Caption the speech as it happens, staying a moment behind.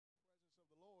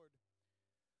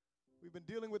We've been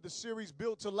dealing with the series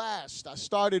Built to Last. I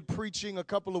started preaching a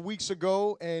couple of weeks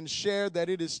ago and shared that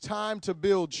it is time to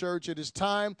build, church. It is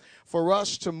time for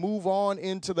us to move on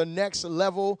into the next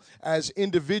level as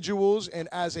individuals and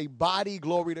as a body,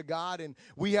 glory to God. And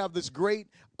we have this great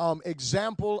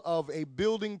example of a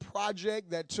building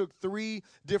project that took 3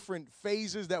 different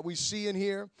phases that we see in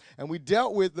here. And we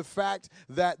dealt with the fact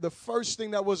that the first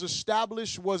thing that was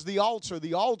established was the altar.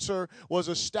 The altar was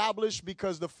established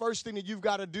because the first thing that you've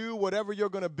got to do, whatever you're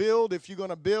going to build, if you're going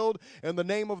to build in the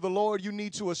name of the Lord, you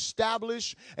need to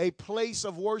establish a place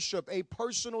of worship, a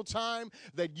personal time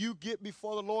that you get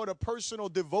before the Lord, a personal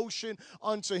devotion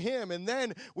unto Him. And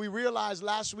then we realized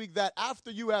last week that after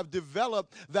you have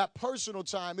developed that personal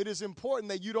time, it is important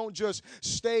that you don't just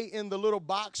stay in the little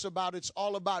box about it's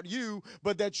all about you,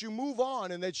 but that you move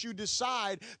on and that you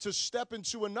decide to step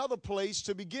into another place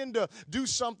to begin to do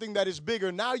something that is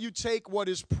bigger. Now you take what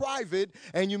is private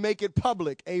and you make it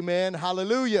public. Amen.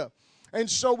 Hallelujah. And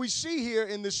so we see here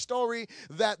in this story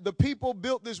that the people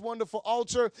built this wonderful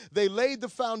altar. They laid the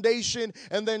foundation,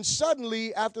 and then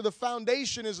suddenly, after the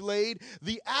foundation is laid,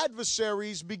 the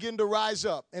adversaries begin to rise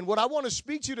up. And what I want to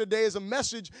speak to you today is a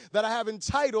message that I have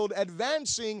entitled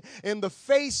Advancing in the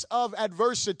Face of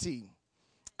Adversity.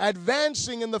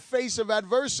 Advancing in the face of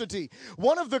adversity.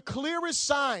 One of the clearest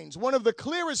signs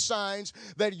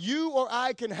that you or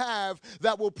I can have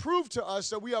that will prove to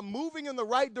us that we are moving in the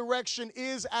right direction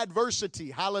is adversity.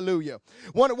 Hallelujah.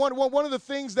 One of the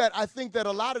things that I think that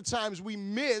a lot of times we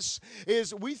miss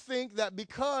is we think that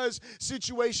because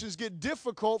situations get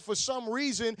difficult for some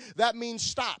reason, that means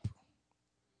stop.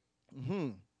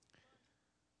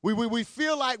 We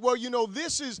feel like, well,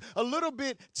 this is a little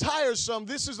bit tiresome.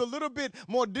 This is a little bit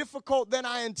more difficult than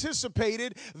I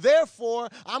anticipated. Therefore,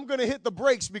 I'm going to hit the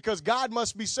brakes because God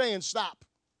must be saying stop.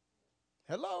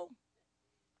 Hello?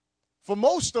 For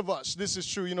most of us, this is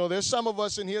true. There's some of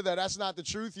us in here that's not the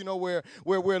truth. Where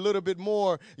we're a little bit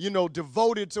more,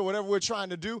 devoted to whatever we're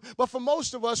trying to do. But for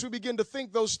most of us, we begin to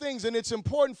think those things. And it's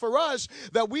important for us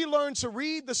that we learn to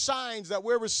read the signs that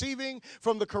we're receiving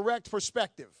from the correct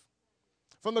perspective.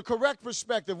 From the correct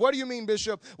perspective. What do you mean,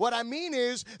 Bishop? What I mean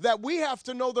is that we have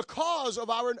to know the cause of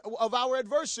our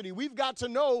adversity. We've got to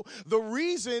know the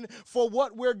reason for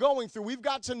what we're going through. We've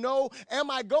got to know, am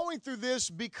I going through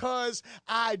this because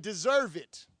I deserve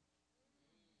it?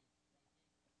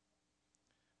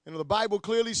 The Bible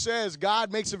clearly says,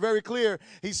 God makes it very clear.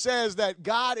 He says that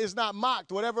God is not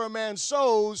mocked. Whatever a man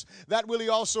sows, that will he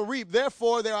also reap.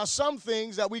 Therefore, there are some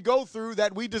things that we go through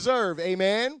that we deserve.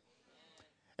 Amen?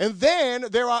 And then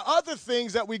there are other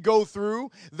things that we go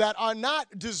through that are not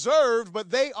deserved,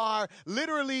 but they are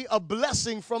literally a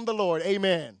blessing from the Lord.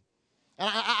 Amen.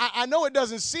 And I know it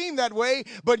doesn't seem that way,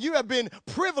 but you have been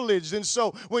privileged. And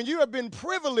so when you have been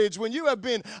privileged, when you have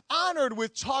been honored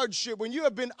with hardship, when you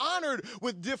have been honored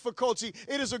with difficulty,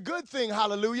 it is a good thing,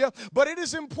 hallelujah. But it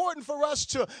is important for us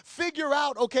to figure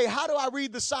out, okay, how do I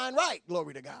read the sign right?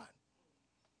 Glory to God.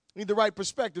 Need the right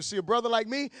perspective. See, a brother like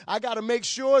me, I got to make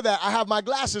sure that I have my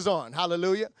glasses on.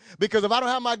 Hallelujah. Because if I don't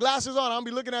have my glasses on, I'm going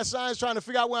to be looking at signs trying to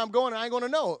figure out where I'm going, and I ain't going to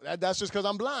know. That's just because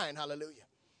I'm blind. Hallelujah.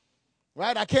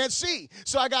 Right? I can't see.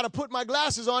 So I got to put my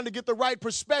glasses on to get the right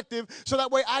perspective so that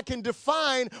way I can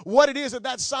define what it is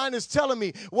that sign is telling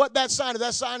me. What that sign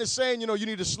is saying, you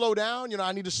need to slow down.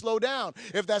 I need to slow down.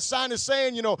 If that sign is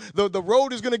saying, the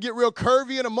road is going to get real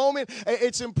curvy in a moment,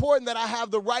 it's important that I have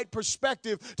the right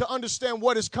perspective to understand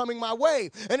what is coming my way.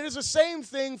 And it is the same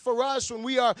thing for us when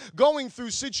we are going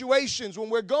through situations, when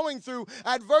we're going through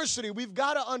adversity. We've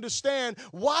got to understand,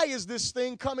 why is this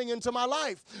thing coming into my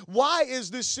life? Why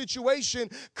is this situation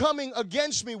coming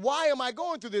against me? Why am I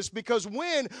going through this? Because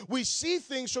when we see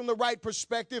things from the right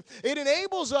perspective, it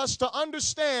enables us to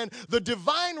understand the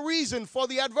divine reason for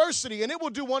the adversity. And it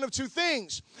will do one of two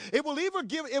things. It will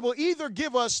either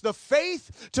give us the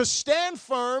faith to stand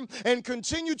firm and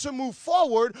continue to move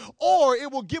forward, or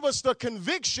it will give us the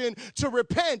conviction to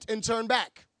repent and turn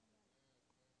back.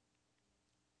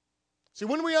 See,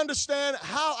 when we understand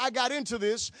how I got into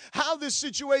this, how this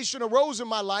situation arose in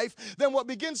my life, then what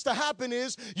begins to happen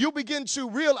is you begin to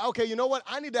realize, okay, you know what?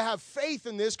 I need to have faith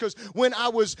in this, because when I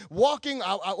was walking,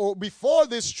 or before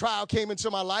this trial came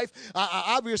into my life,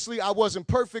 obviously I wasn't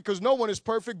perfect, because no one is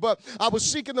perfect, but I was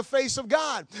seeking the face of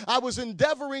God. I was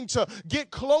endeavoring to get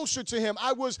closer to Him.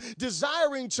 I was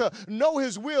desiring to know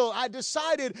His will. I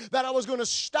decided that I was going to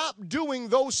stop doing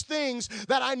those things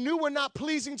that I knew were not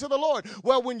pleasing to the Lord.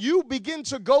 Well, when you begin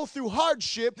to go through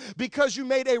hardship because you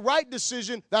made a right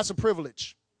decision, that's a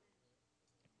privilege.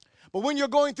 But when you're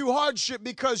going through hardship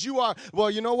because you are,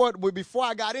 well, you know what? Before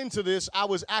I got into this, I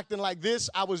was acting like this.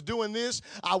 I was doing this.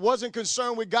 I wasn't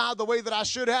concerned with God the way that I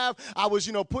should have. I was,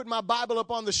 putting my Bible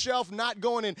up on the shelf, not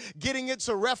going and getting it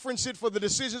to reference it for the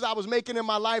decisions I was making in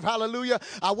my life. Hallelujah.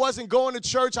 I wasn't going to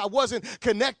church. I wasn't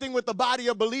connecting with the body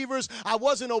of believers. I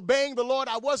wasn't obeying the Lord.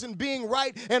 I wasn't being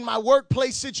right in my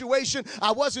workplace situation.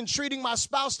 I wasn't treating my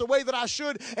spouse the way that I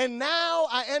should. And now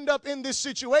I end up in this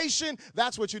situation.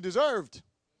 That's what you deserved.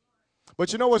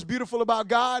 But you know what's beautiful about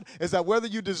God is that whether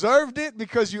you deserved it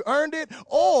because you earned it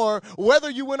or whether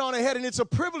you went on ahead and it's a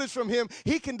privilege from him,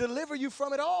 he can deliver you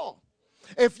from it all.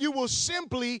 If you will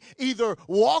simply either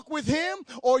walk with him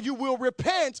or you will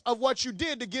repent of what you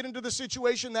did to get into the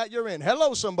situation that you're in.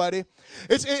 Hello, somebody.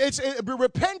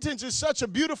 Repentance is such a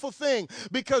beautiful thing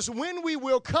because when we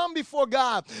will come before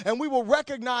God and we will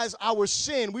recognize our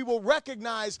sin, we will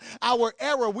recognize our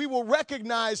error, we will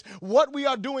recognize what we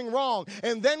are doing wrong,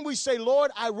 and then we say,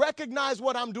 Lord, I recognize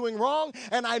what I'm doing wrong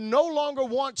and I no longer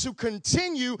want to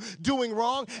continue doing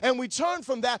wrong, and we turn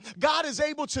from that, God is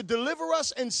able to deliver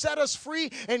us and set us free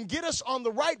and get us on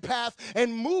the right path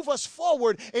and move us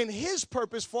forward in his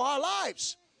purpose for our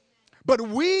lives. But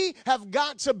we have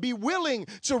got to be willing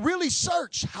to really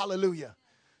search. Hallelujah.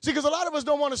 See, because a lot of us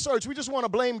don't want to search. We just want to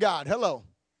blame God. Hello.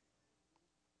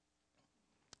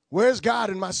 Where's God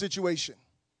in my situation?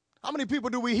 How many people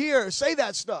do we hear say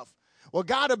that stuff? Well,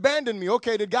 God abandoned me.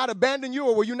 Okay, did God abandon you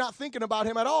or were you not thinking about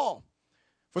him at all?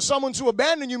 For someone to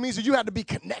abandon you means that you had to be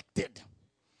connected.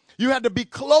 You had to be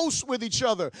close with each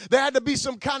other. There had to be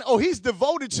some kind of, he's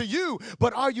devoted to you,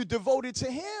 but are you devoted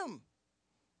to him?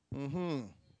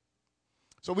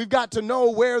 So we've got to know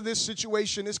where this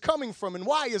situation is coming from. And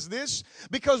why is this?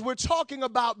 Because we're talking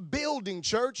about building,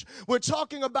 church. We're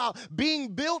talking about being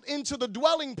built into the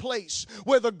dwelling place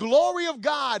where the glory of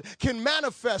God can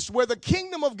manifest, where the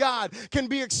kingdom of God can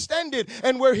be extended,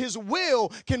 and where his will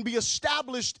can be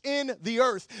established in the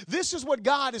earth. This is what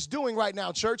God is doing right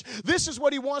now, church. This is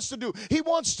what he wants to do. He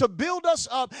wants to build us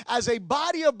up as a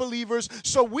body of believers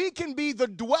so we can be the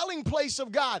dwelling place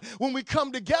of God. When we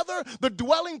come together, the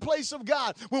dwelling place of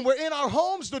God. When we're in our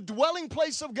homes, the dwelling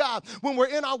place of God. When we're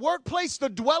in our workplace, the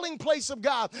dwelling place of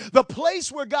God. The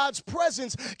place where God's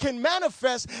presence can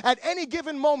manifest at any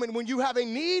given moment. When you have a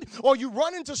need or you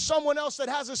run into someone else that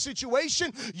has a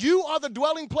situation, you are the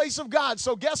dwelling place of God.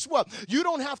 So guess what? You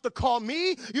don't have to call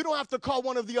me. You don't have to call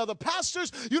one of the other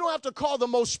pastors. You don't have to call the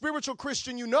most spiritual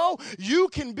Christian you know. You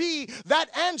can be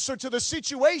that answer to the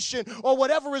situation or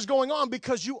whatever is going on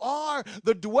because you are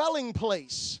the dwelling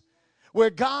place where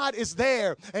God is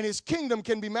there and his kingdom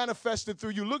can be manifested through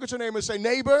you. Look at your neighbor and say,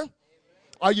 neighbor,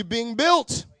 are you being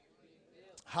built?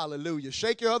 Hallelujah.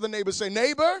 Shake your other neighbor and say,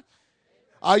 neighbor,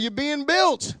 are you being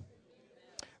built?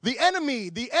 The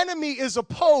enemy is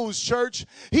opposed, church.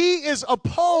 He is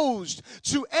opposed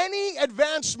to any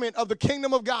advancement of the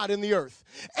kingdom of God in the earth.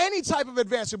 Any type of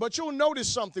advancement. But you'll notice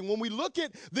something. When we look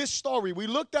at this story, we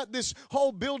looked at this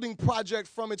whole building project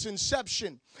from its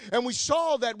inception. And we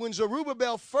saw that when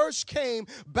Zerubbabel first came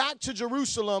back to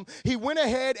Jerusalem, he went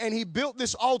ahead and he built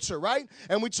this altar, right?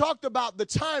 And we talked about the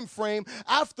time frame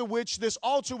after which this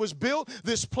altar was built,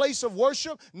 this place of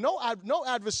worship. No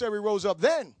adversary rose up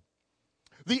then.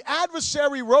 The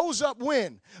adversary rose up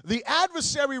when? The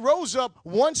adversary rose up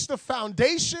once the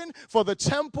foundation for the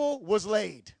temple was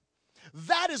laid.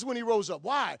 That is when he rose up.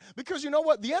 Why? Because you know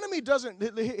what? The enemy doesn't,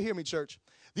 hear me, church.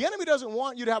 The enemy doesn't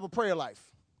want you to have a prayer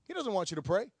life. He doesn't want you to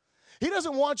pray. He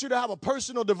doesn't want you to have a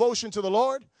personal devotion to the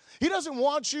Lord. He doesn't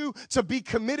want you to be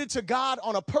committed to God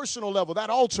on a personal level, that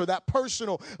altar, that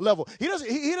personal level. He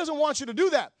doesn't want you to do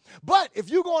that. But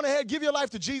if you go on ahead, give your life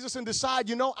to Jesus and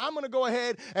decide, I'm going to go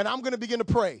ahead and I'm going to begin to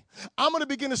pray. I'm going to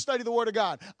begin to study the Word of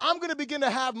God. I'm going to begin to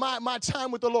have my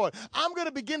time with the Lord. I'm going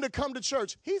to begin to come to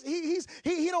church. He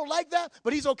don't like that,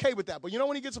 but he's okay with that. But you know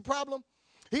when he gets a problem?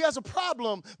 He has a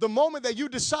problem the moment that you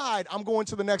decide, I'm going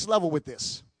to the next level with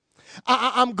this.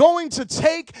 I'm going to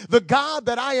take the God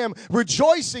that I am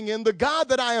rejoicing in, the God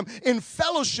that I am in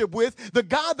fellowship with, the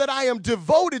God that I am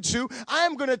devoted to. I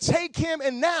am going to take him,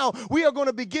 and now we are going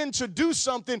to begin to do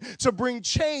something to bring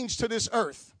change to this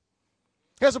earth.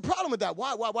 He has a problem with that.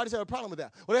 Why does he have a problem with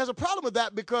that? Well, he has a problem with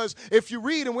that because if you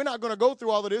read, and we're not going to go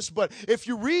through all of this, but if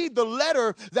you read the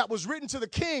letter that was written to the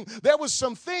king, there was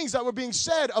some things that were being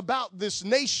said about this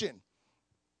nation.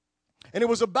 And it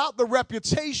was about the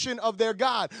reputation of their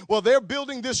God. Well, they're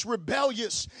building this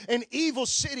rebellious and evil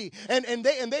city. And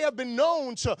they have been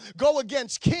known to go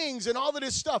against kings and all of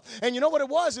this stuff. And you know what it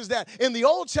was is that in the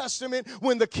Old Testament,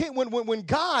 when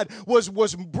God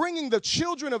was bringing the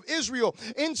children of Israel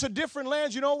into different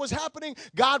lands, you know what was happening?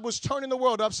 God was turning the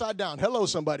world upside down. Hello,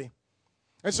 somebody.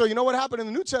 And so you know what happened in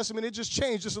the New Testament? It just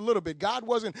changed just a little bit. God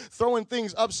wasn't throwing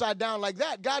things upside down like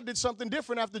that. God did something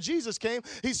different after Jesus came.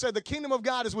 He said the kingdom of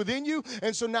God is within you.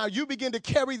 And so now you begin to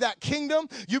carry that kingdom.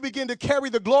 You begin to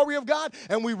carry the glory of God.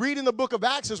 And we read in the book of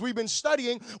Acts, as we've been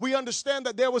studying, we understand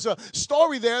that there was a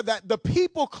story there that the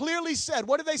people clearly said,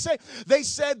 what did they say? They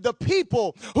said the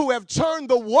people who have turned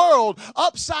the world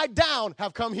upside down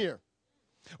have come here.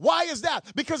 Why is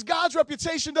that? Because God's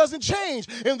reputation doesn't change.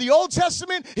 In the Old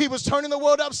Testament, he was turning the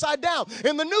world upside down.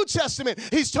 In the New Testament,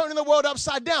 he's turning the world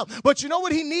upside down. But you know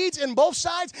what he needs in both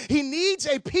sides? He needs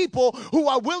a people who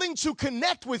are willing to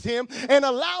connect with him and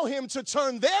allow him to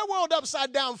turn their world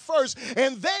upside down first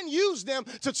and then use them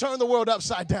to turn the world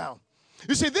upside down.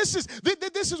 You see, this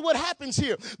is what happens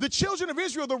here. The children of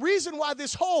Israel, the reason why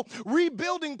this whole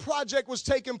rebuilding project was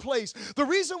taking place, the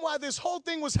reason why this whole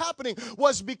thing was happening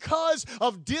was because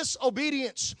of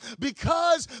disobedience.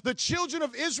 Because the children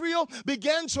of Israel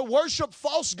began to worship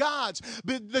false gods.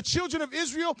 The children of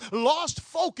Israel lost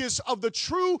focus of the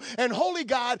true and holy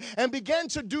God and began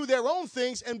to do their own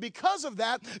things. And because of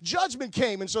that, judgment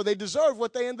came. And so they deserved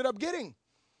what they ended up getting.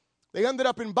 They ended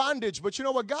up in bondage. But you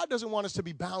know what? God doesn't want us to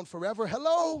be bound forever.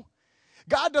 Hello?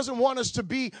 God doesn't want us to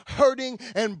be hurting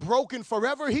and broken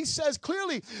forever. He says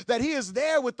clearly that he is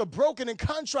there with the broken and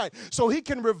contrite so he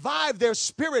can revive their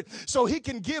spirit, so he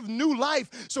can give new life,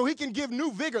 so he can give new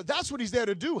vigor. That's what he's there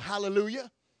to do. Hallelujah.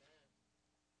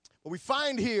 But we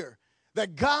find here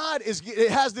that God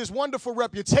has this wonderful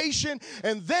reputation,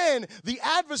 and then the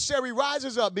adversary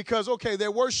rises up because, okay,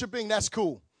 they're worshiping, that's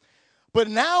cool. But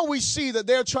now we see that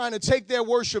they're trying to take their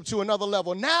worship to another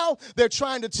level. Now they're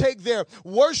trying to take their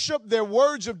worship, their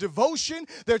words of devotion.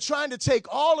 They're trying to take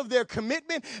all of their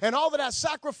commitment and all of that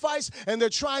sacrifice, and they're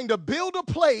trying to build a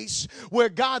place where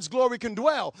God's glory can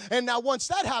dwell. And now once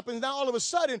that happens, now all of a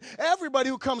sudden, everybody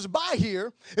who comes by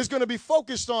here is going to be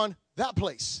focused on that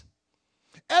place.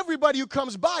 Everybody who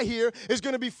comes by here is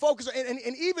going to be focused. And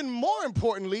even more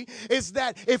importantly is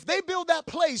that if they build that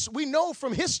place, we know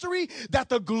from history that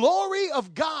the glory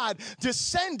of God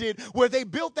descended where they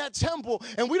built that temple.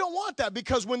 And we don't want that,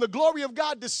 because when the glory of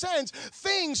God descends,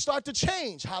 things start to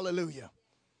change. Hallelujah.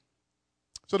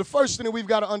 So the first thing that we've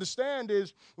got to understand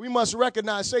is we must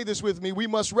recognize, say this with me, we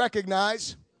must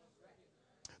recognize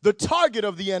the target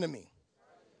of the enemy.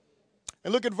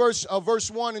 And look at verse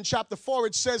 1 in chapter 4.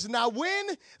 It says, now when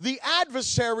the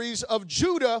adversaries of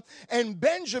Judah and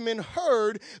Benjamin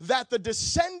heard that the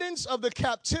descendants of the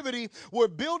captivity were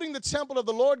building the temple of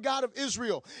the Lord God of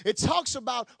Israel, it talks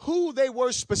about who they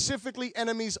were specifically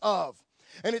enemies of.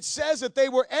 And it says that they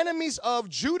were enemies of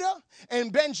Judah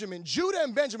and Benjamin. Judah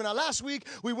and Benjamin. Now, last week,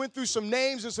 we went through some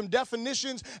names and some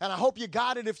definitions, and I hope you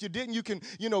got it. If you didn't, you can,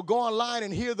 go online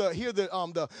and hear the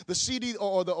CD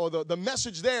or the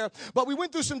message there. But we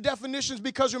went through some definitions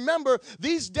because, remember,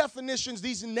 these definitions,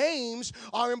 these names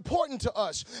are important to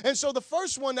us. And so the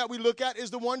first one that we look at is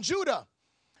the one Judah.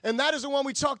 And that is the one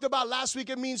we talked about last week.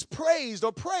 It means praised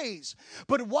or praise.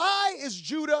 But why is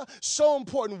Judah so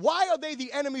important? Why are they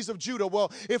the enemies of Judah?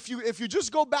 Well, if you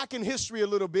just go back in history a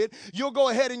little bit, you'll go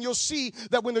ahead and you'll see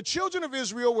that when the children of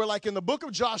Israel were like in the book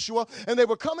of Joshua and they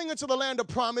were coming into the land of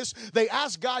promise, they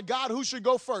asked God, who should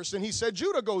go first? And he said,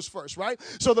 Judah goes first, right?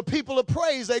 So the people of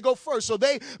praise, they go first. So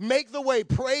they make the way.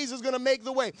 Praise is going to make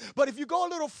the way. But if you go a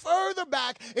little further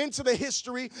back into the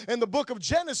history in the book of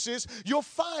Genesis, you'll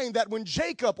find that when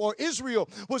Jacob or Israel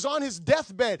was on his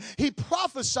deathbed, he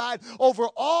prophesied over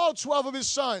all 12 of his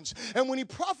sons. And when he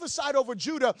prophesied over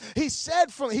Judah, he said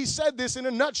this in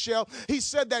a nutshell. He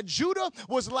said that Judah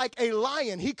was like a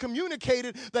lion. He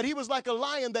communicated that he was like a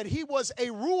lion, that he was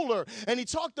a ruler. And he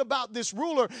talked about this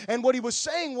ruler, and what he was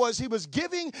saying was he was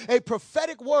giving a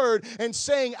prophetic word and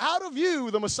saying, out of you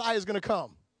the Messiah is going to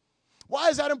come. Why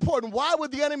is that important? Why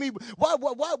would the enemy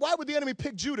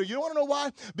pick Judah? You want to know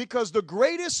why? Because the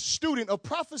greatest student of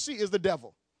prophecy is the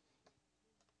devil.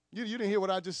 You didn't hear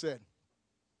what I just said.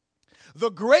 The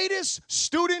greatest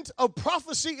student of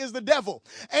prophecy is the devil.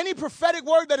 Any prophetic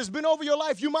word that has been over your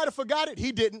life, you might have forgot it.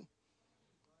 He didn't.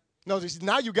 No,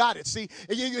 now you got it. See,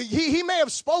 he may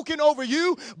have spoken over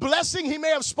you blessing. He may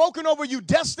have spoken over you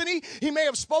destiny. He may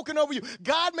have spoken over you.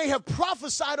 God may have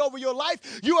prophesied over your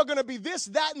life. You are going to be this,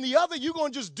 that, and the other. You're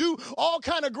going to just do all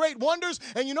kind of great wonders.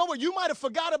 And you know what? You might have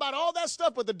forgot about all that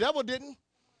stuff, but the devil didn't.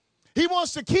 He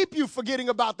wants to keep you forgetting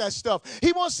about that stuff.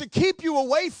 He wants to keep you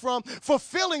away from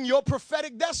fulfilling your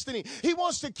prophetic destiny. He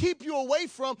wants to keep you away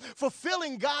from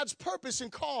fulfilling God's purpose and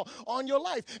call on your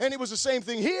life. And it was the same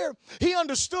thing here. He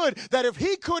understood that if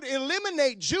he could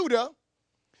eliminate Judah,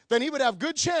 then he would have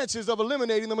good chances of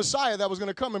eliminating the Messiah that was going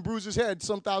to come and bruise his head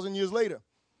some 1,000 years later.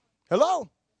 Hello?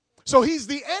 So he's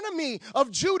the enemy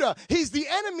of Judah. He's the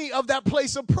enemy of that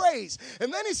place of praise.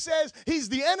 And then he says he's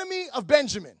the enemy of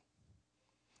Benjamin.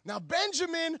 Now,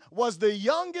 Benjamin was the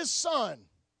youngest son.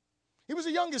 He was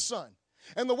the youngest son.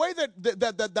 And the way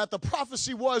that the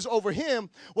prophecy was over him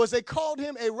was they called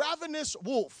him a ravenous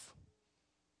wolf.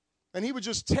 And he would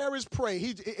just tear his prey.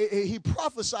 He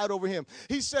prophesied over him.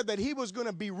 He said that he was going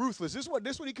to be ruthless. This is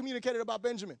what he communicated about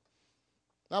Benjamin.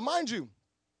 Now, mind you,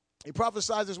 he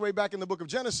prophesied this way back in the book of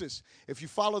Genesis. If you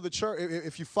follow the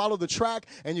track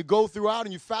and you go throughout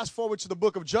and you fast forward to the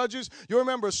book of Judges, you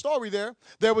remember a story there.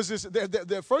 There was this.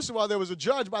 First of all, there was a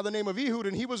judge by the name of Ehud,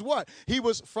 and he was what? He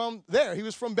was from there. He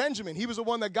was from Benjamin. He was the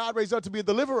one that God raised up to be a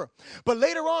deliverer. But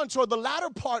later on, toward the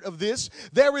latter part of this,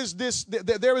 there is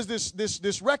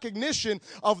this recognition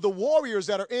of the warriors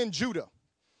that are in Judah.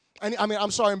 And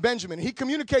in Benjamin. He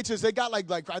communicates this. They got like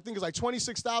I think it's like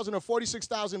 26,000 or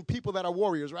 46,000 people that are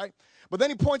warriors, right? But then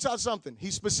he points out something.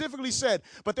 He specifically said,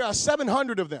 but there are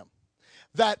 700 of them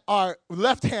that are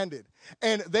left-handed.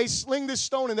 And they sling this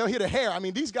stone and they'll hit a hair. I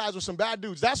mean, these guys were some bad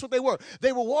dudes. That's what they were.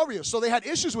 They were warriors, so they had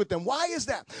issues with them. Why is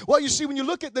that? Well, you see, when you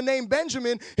look at the name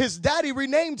Benjamin, his daddy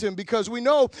renamed him because we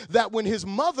know that when his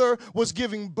mother was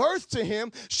giving birth to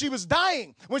him, she was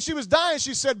dying. When she was dying,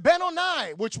 she said,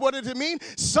 Ben-Onai, which what did it mean?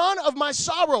 Son of my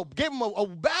sorrow. Gave him a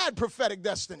bad prophetic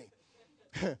destiny.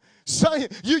 Son,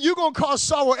 you're going to cause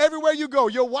sorrow everywhere you go.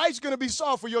 Your wife's going to be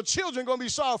sorrowful. Your children are going to be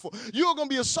sorrowful. You're going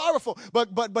to be sorrowful.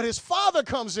 But his father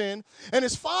comes in, and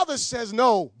his father says,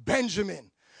 no,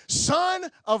 Benjamin,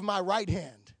 son of my right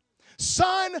hand,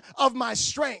 son of my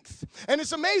strength. And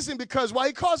it's amazing because while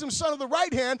he calls him son of the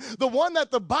right hand, the one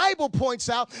that the Bible points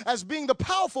out as being the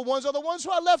powerful ones are the ones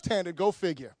who are left-handed. Go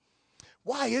figure.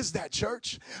 Why is that,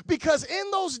 church? Because in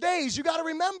those days, you got to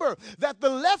remember that the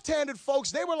left-handed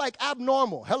folks, they were like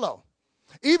abnormal. Hello.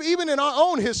 Even in our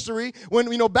own history,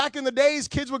 when, back in the days,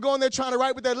 kids were going there trying to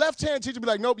write with their left hand, teacher would be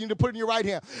like, nope, you need to put it in your right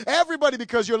hand. Everybody,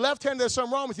 because you're left-handed, there's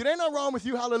something wrong with you. There ain't nothing wrong with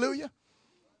you, hallelujah.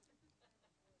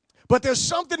 But there's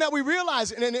something that we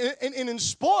realize, and in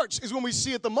sports is when we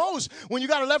see it the most. When you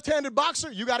got a left-handed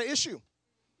boxer, you got an issue.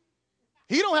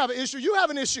 He don't have an issue, you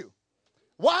have an issue.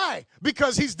 Why?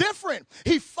 Because he's different.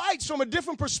 He fights from a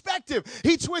different perspective.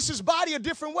 He twists his body a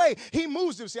different way. He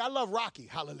moves him. See, I love Rocky.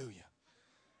 Hallelujah.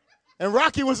 And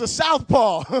Rocky was a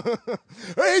southpaw.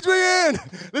 Adrian,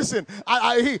 listen,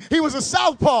 he was a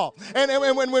southpaw. And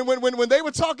when they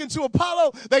were talking to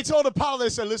Apollo, they told Apollo, they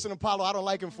said, listen, Apollo, I don't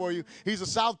like him for you. He's a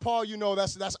southpaw.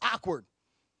 That's awkward.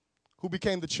 Who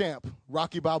became the champ?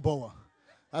 Rocky Balboa.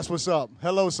 That's what's up.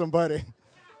 Hello, somebody.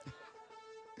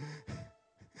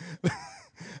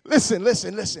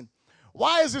 Listen.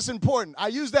 Why is this important? I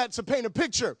use that to paint a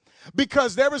picture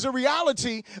because there is a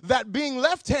reality that being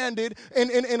left-handed,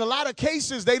 in a lot of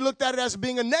cases, they looked at it as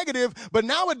being a negative, but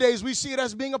nowadays we see it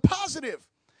as being a positive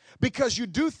because you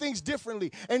do things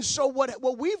differently. And so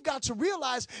what we've got to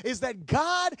realize is that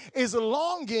God is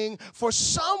longing for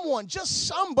someone, just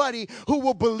somebody who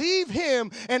will believe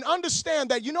him and understand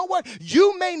that, you know what?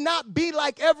 You may not be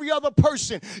like every other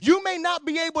person. You may not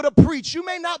be able to preach. You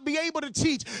may not be able to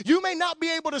teach. You may not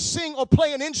be able to sing or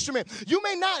play an instrument. You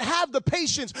may not have the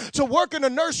patience to work in a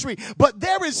nursery, but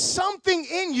there is something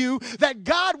in you that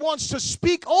God wants to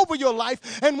speak over your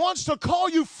life and wants to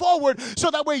call you forward so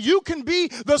that way you can be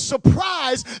the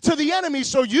surprise to the enemy,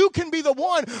 so you can be the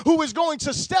one who is going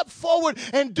to step forward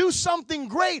and do something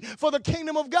great for the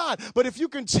kingdom of God. But if you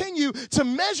continue to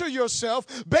measure yourself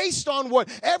based on what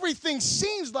everything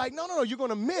seems like, no, you're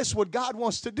going to miss what God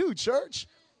wants to do, church.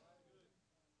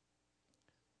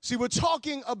 See, we're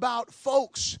talking about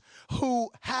folks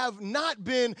who have not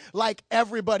been like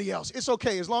everybody else. It's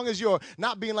okay as long as you're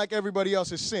not being like everybody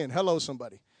else is sin. Hello,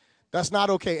 somebody. That's not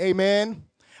okay. Amen.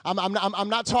 I'm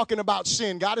not talking about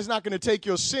sin. God is not going to take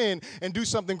your sin and do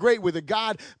something great with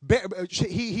it.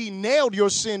 He nailed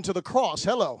your sin to the cross.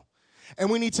 Hello.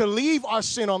 And we need to leave our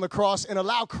sin on the cross and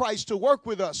allow Christ to work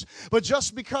with us. But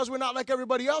just because we're not like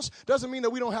everybody else doesn't mean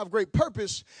that we don't have great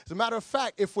purpose. As a matter of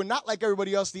fact, if we're not like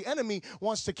everybody else, the enemy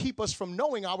wants to keep us from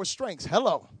knowing our strengths.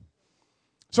 Hello.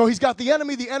 So he's got the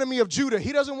enemy of Judah.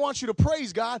 He doesn't want you to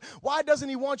praise God. Why doesn't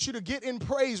he want you to get in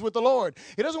praise with the Lord?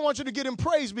 He doesn't want you to get in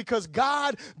praise because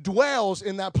God dwells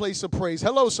in that place of praise.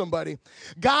 Hello, somebody.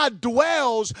 God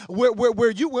dwells when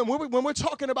we're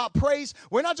talking about praise,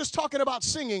 we're not just talking about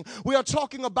singing. We are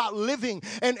talking about living.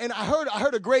 And I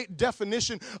heard a great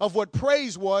definition of what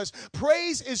praise was.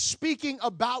 Praise is speaking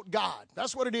about God.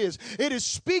 That's what it is. It is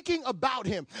speaking about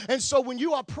him. And so when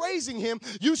you are praising him,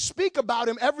 you speak about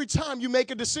him every time you make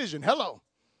a decision. Hello.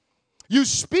 You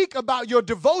speak about your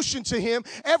devotion to him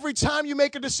every time you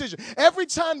make a decision. Every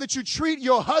time that you treat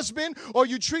your husband or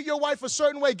you treat your wife a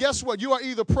certain way, guess what? You are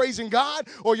either praising God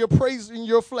or you're praising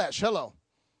your flesh. Hello.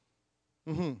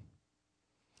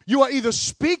 You are either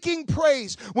speaking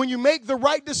praise when you make the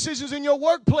right decisions in your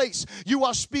workplace. You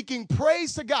are speaking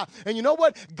praise to God. And you know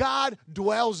what? God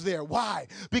dwells there. Why?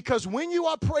 Because when you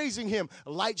are praising him,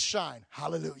 lights shine.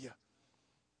 Hallelujah.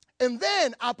 And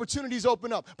then opportunities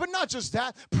open up. But not just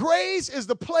that. Praise is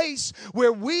the place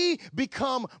where we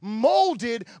become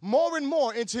molded more and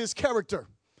more into his character.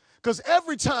 Because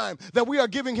every time that we are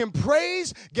giving him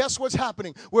praise, guess what's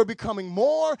happening? We're becoming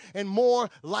more and more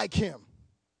like him.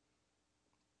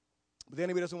 But the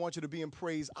enemy doesn't want you to be in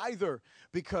praise either,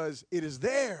 because it is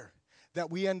there that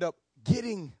we end up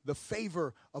getting the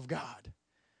favor of God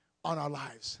on our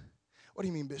lives. What do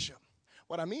you mean, Bishop?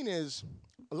 What I mean is,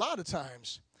 a lot of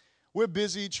times, we're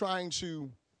busy trying to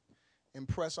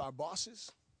impress our bosses.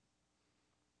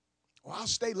 Or I'll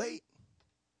stay late.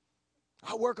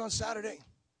 I'll work on Saturday.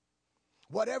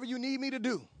 Whatever you need me to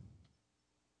do.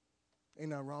 Ain't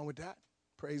nothing wrong with that.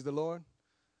 Praise the Lord.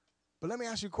 But let me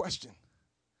ask you a question.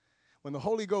 When the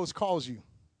Holy Ghost calls you,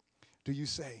 do you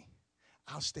say,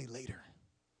 I'll stay later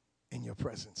in your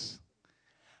presence?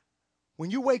 When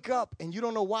you wake up and you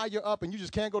don't know why you're up and you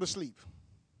just can't go to sleep,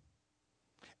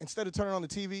 instead of turning on the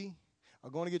TV or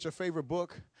going to get your favorite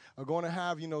book or going to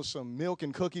have, some milk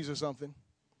and cookies or something,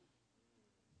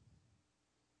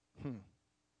 why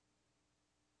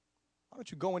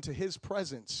don't you go into his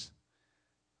presence?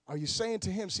 Are you saying to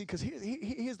him, see, because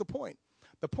here's the point.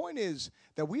 The point is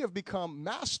that we have become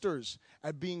masters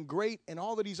at being great in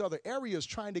all of these other areas,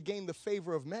 trying to gain the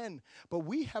favor of men. But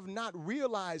we have not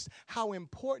realized how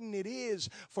important it is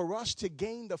for us to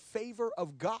gain the favor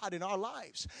of God in our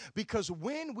lives. Because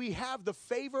when we have the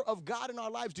favor of God in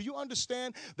our lives, do you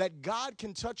understand that God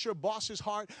can touch your boss's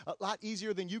heart a lot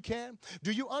easier than you can?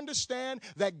 Do you understand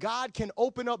that God can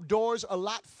open up doors a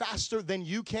lot faster than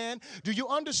you can? Do you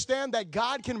understand that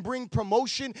God can bring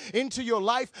promotion into your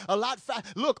life a lot faster?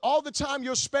 Look, all the time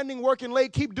you're spending working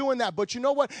late, keep doing that. But you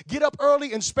know what? Get up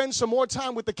early and spend some more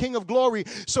time with the King of Glory,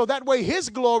 so that way his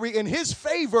glory and his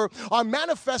favor are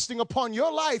manifesting upon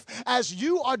your life as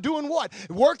you are doing what?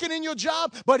 Working in your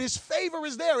job, but his favor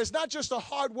is there. It's not just a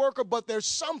hard worker, but there's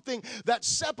something that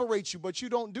separates you. But you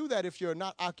don't do that if you're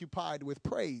not occupied with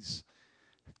praise.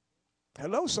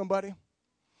 Hello, somebody.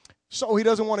 So he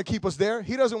doesn't want to keep us there.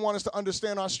 He doesn't want us to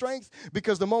understand our strength,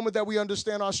 because the moment that we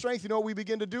understand our strength, you know what we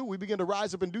begin to do? We begin to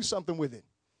rise up and do something with it.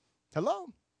 Hello?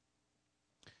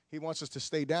 He wants us to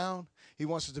stay down. He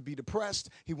wants us to be depressed.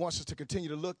 He wants us to continue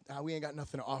to look, we ain't got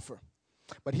nothing to offer.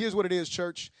 But here's what it is,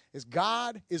 church, is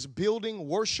God is building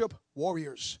worship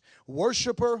warriors,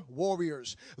 worshiper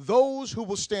warriors, those who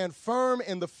will stand firm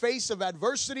in the face of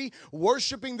adversity,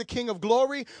 worshiping the King of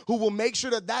Glory, who will make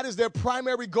sure that that is their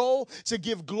primary goal, to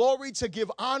give glory, to give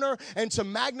honor, and to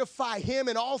magnify him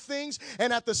in all things.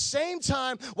 And at the same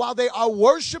time, while they are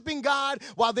worshiping God,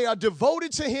 while they are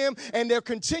devoted to him, and they're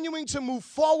continuing to move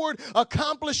forward,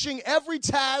 accomplishing every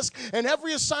task and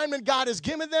every assignment God has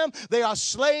given them, they are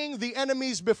slaying the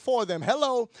enemies before them.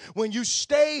 Hello. When you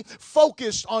stay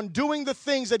focused on doing the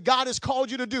things that God has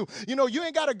called you to do, you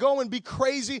ain't got to go and be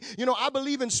crazy. I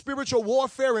believe in spiritual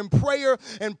warfare and prayer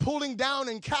and pulling down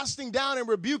and casting down and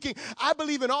rebuking. I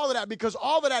believe in all of that, because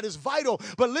all of that is vital.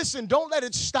 But listen, don't let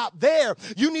it stop there.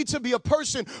 You need to be a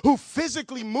person who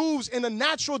physically moves in a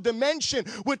natural dimension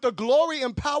with the glory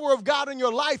and power of God in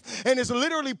your life, and is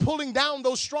literally pulling down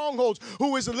those strongholds,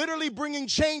 who is literally bringing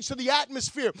change to the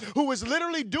atmosphere, who is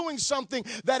literally doing something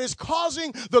that is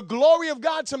causing the glory of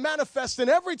God to manifest. And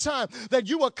every time that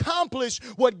you accomplish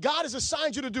what God has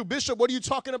assigned you to do, Bishop, what are you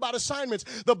talking about assignments?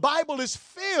 The Bible is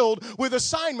filled with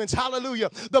assignments. Hallelujah.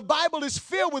 The Bible is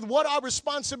filled with what our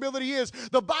responsibility is.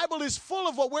 The Bible is full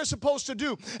of what we're supposed to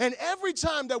do. And every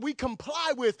time that we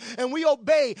comply with and we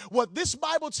obey what this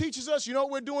Bible teaches us, you know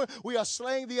what we're doing? We are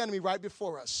slaying the enemy right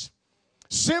before us.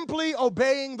 Simply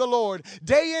obeying the Lord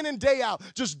day in and day out,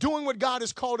 just doing what God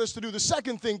has called us to do. The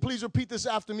second thing, please repeat this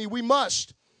after me. We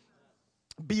must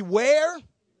beware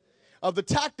of the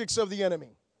tactics of the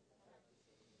enemy.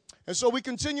 And so we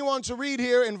continue on to read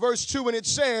here in verse 2, and it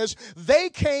says, they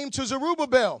came to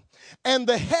Zerubbabel and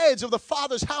the heads of the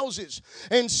fathers' houses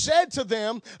and said to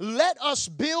them, let us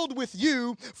build with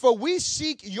you, for we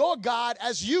seek your God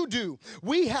as you do.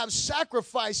 We have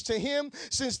sacrificed to him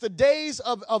since the days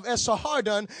of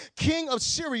Esarhaddon, king of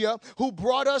Syria, who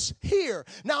brought us here.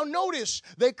 Now notice,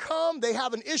 they come, they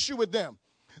have an issue with them.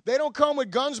 They don't come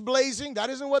with guns blazing. That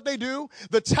isn't what they do.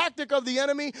 The tactic of the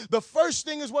enemy, the first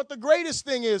thing is what the greatest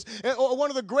thing is. Or one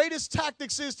of the greatest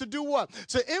tactics is to do what?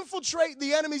 To infiltrate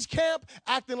the enemy's camp,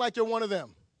 acting like you're one of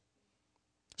them.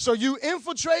 So you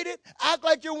infiltrate it, act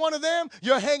like you're one of them.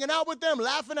 You're hanging out with them,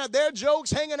 laughing at their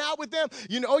jokes, hanging out with them.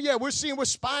 You know, oh yeah, we're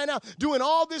spying out, doing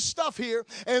all this stuff here.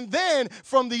 And then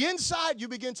from the inside, you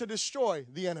begin to destroy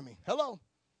the enemy. Hello.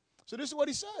 So this is what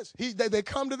he says. They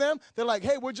come to them. They're like,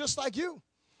 hey, we're just like you.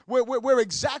 We're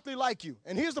exactly like you.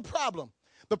 And here's the problem.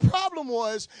 The problem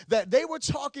was that they were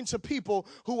talking to people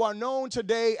who are known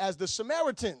today as the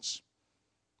Samaritans.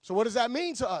 So what does that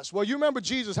mean to us? Well, you remember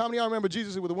Jesus. How many of y'all remember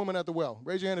Jesus with the woman at the well?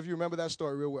 Raise your hand if you remember that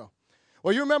story real well.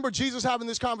 Well, you remember Jesus having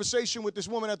this conversation with this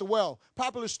woman at the well.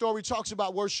 Popular story talks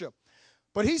about worship.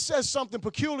 But he says something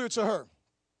peculiar to her.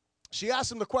 She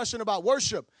asks him the question about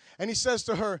worship. And he says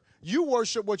to her, you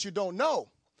worship what you don't know.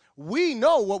 We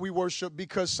know what we worship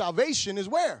because salvation is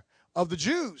where? Of the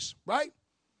Jews, right?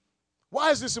 Why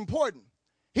is this important?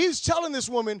 He's telling this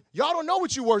woman, y'all don't know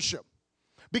what you worship.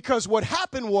 Because what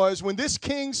happened was when this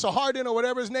king, Sahardin or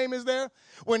whatever his name is there,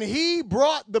 when he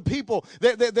brought the people,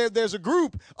 there's a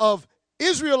group of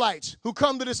Israelites who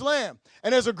come to this land.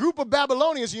 And there's a group of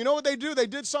Babylonians. You know what they do? They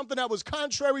did something that was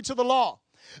contrary to the law.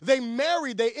 They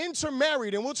married, they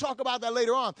intermarried, and we'll talk about that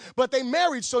later on. But they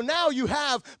married, so now you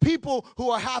have people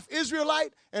who are half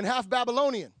Israelite and half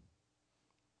Babylonian.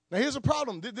 Now here's the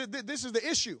problem. This is the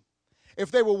issue. If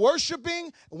they were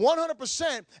worshiping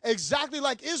 100% exactly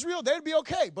like Israel, they'd be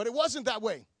okay. But it wasn't that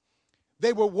way.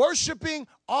 They were worshiping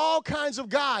all kinds of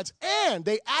gods, and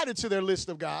they added to their list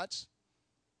of gods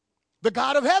the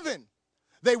God of heaven.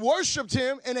 They worshiped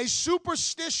him in a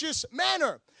superstitious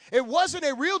manner. It wasn't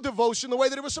a real devotion the way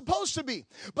that it was supposed to be.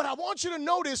 But I want you to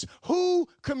notice who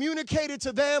communicated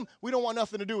to them, we don't want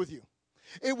nothing to do with you.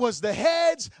 It was the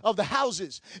heads of the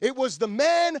houses. It was the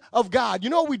men of God. You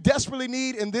know what we desperately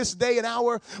need in this day and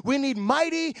hour? We need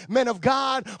mighty men of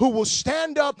God who will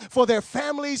stand up for their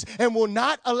families and will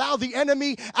not allow the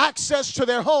enemy access to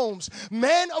their homes.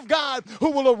 Men of God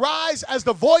who will arise as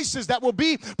the voices that will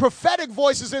be prophetic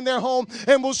voices in their home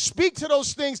and will speak to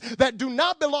those things that do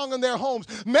not belong in their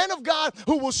homes. Men of God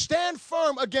who will stand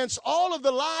firm against all of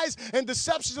the lies and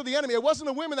deceptions of the enemy. It wasn't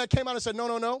the women that came out and said, no,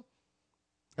 no, no.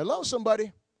 Hello,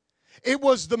 somebody. It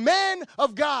was the men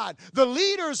of God, the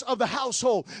leaders of the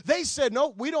household. They said,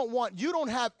 no, we don't want, you don't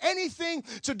have anything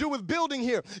to do with building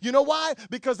here. You know why?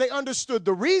 Because they understood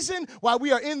the reason why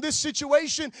we are in this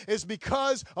situation is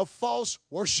because of false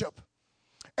worship.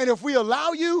 And if we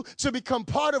allow you to become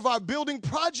part of our building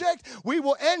project, we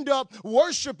will end up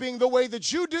worshiping the way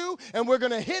that you do, and we're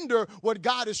going to hinder what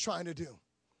God is trying to do.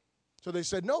 So they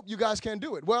said, nope, you guys can't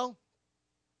do it. Well,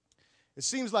 it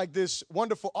seems like this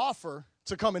wonderful offer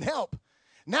to come and help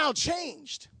now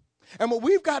changed. And what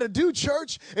we've got to do,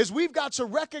 church, is we've got to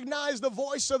recognize the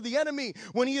voice of the enemy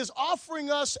when he is offering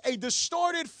us a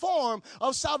distorted form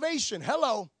of salvation.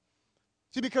 Hello.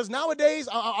 See, because nowadays,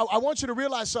 I want you to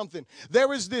realize something.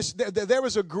 There is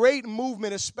a great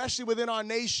movement, especially within our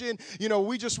nation. You know,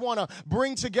 we just want to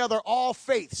bring together all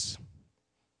faiths.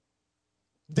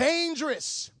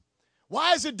 Dangerous.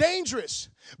 Why is it dangerous?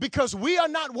 Because we are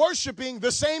not worshiping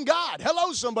the same God.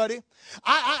 Hello, somebody.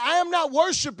 I am not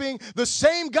worshiping the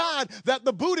same God that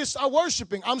the Buddhists are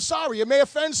worshiping. I'm sorry, it may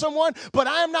offend someone, but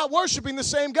I am not worshiping the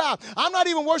same God. I'm not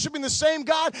even worshiping the same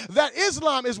God that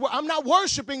Islam is. I'm not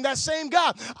worshiping that same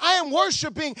God. I am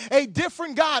worshiping a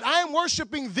different God. I am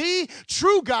worshiping the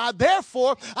true God.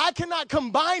 Therefore, I cannot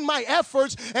combine my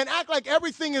efforts and act like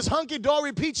everything is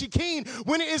hunky-dory, peachy keen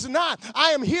when it is not. I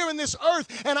am here in this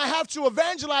earth, and I have to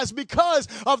evangelize because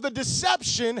of the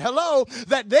deception, hello,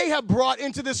 that they have brought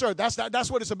into this earth.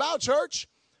 That's what it's about, church.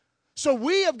 So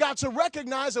we have got to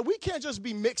recognize that we can't just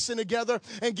be mixing together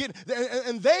and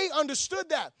they understood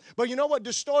that. But you know what?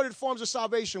 Distorted forms of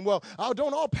salvation. Well,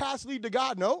 don't all paths lead to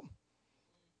God? No.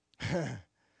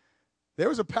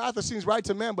 There is a path that seems right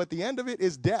to man, but the end of it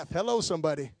is death. Hello,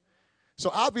 somebody.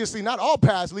 So obviously not all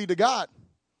paths lead to God.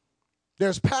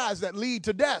 There's paths that lead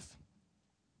to death.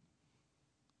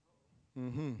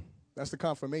 That's the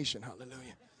confirmation.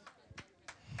 Hallelujah.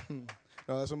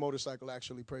 No, that's a motorcycle,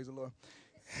 actually. Praise the Lord.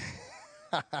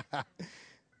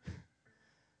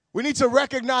 We need to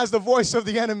recognize the voice of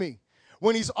the enemy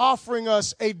when he's offering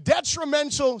us a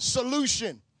detrimental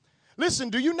solution. Listen,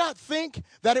 do you not think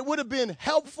that it would have been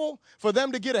helpful for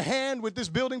them to get a hand with this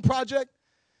building project?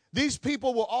 These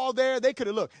people were all there. They could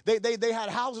have, look, they had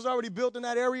houses already built in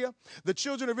that area. The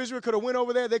children of Israel could have went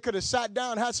over there. They could have sat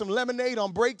down, had some lemonade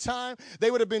on break time.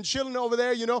 They would have been chilling over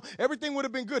there, you know. Everything would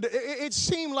have been good. It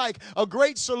seemed like a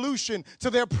great solution to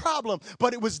their problem,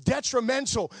 but it was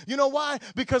detrimental. You know why?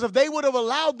 Because if they would have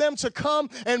allowed them to come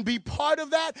and be part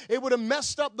of that, it would have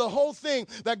messed up the whole thing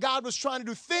that God was trying to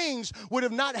do. Things would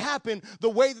have not happened the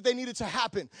way that they needed to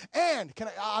happen. And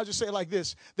I'll just say it like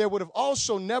this. There would have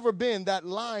also never been that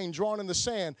line drawn in the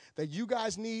sand that you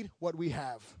guys need what we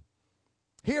have.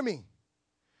 Hear me.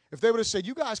 If they would have said,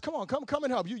 you guys, come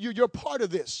and help. You're part of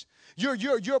this.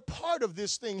 You're part of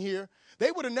this thing here.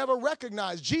 They would have never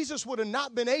recognized. Jesus would have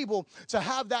not been able to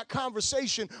have that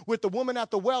conversation with the woman at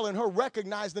the well and her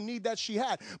recognize the need that she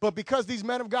had. But because these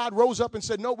men of God rose up and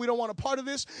said, no, we don't want a part of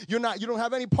this. You don't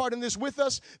have any part in this with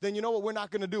us. Then you know what? We're not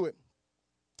going to do it.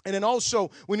 And then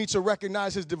also, we need to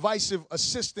recognize his divisive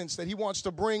assistance, that he wants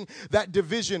to bring that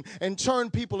division and turn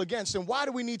people against. And why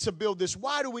do we need to build this?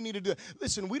 Why do we need to do it?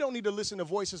 Listen, we don't need to listen to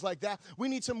voices like that. We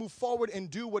need to move forward and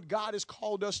do what God has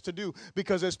called us to do,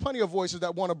 because there's plenty of voices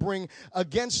that want to bring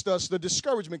against us the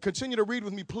discouragement. Continue to read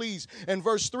with me, please. In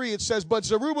verse 3, it says, but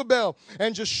Zerubbabel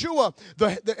and Joshua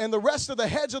and the rest of the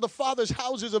heads of the fathers'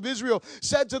 houses of Israel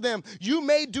said to them, you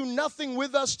may do nothing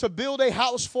with us to build a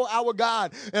house for our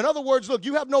God. In other words, look,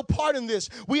 you have no part in this.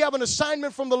 We have an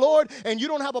assignment from the Lord, and you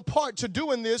don't have a part to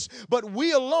do in this, but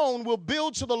we alone will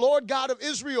build to the Lord God of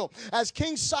Israel, as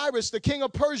King Cyrus, the king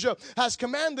of Persia, has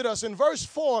commanded us. And verse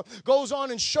 4 goes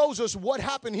on and shows us what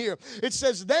happened here. It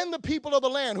says, then the people of the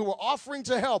land who were offering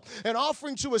to help and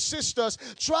offering to assist us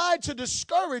tried to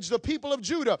discourage the people of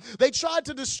Judah. They tried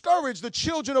to discourage the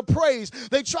children of praise.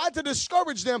 They tried to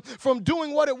discourage them from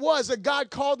doing what it was that God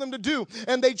called them to do.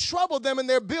 And they troubled them in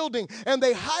their building, and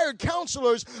they hired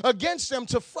counselors against them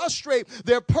to frustrate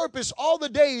their purpose all the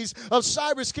days of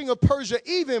Cyrus, king of Persia,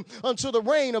 even until the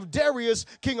reign of Darius,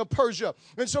 king of Persia.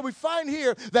 And so we find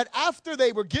here that after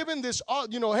they were given this,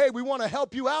 hey, we want to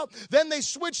help you out, then they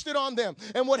switched it on them.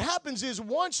 And what happens is,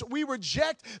 once we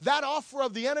reject that offer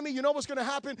of the enemy, you know what's going to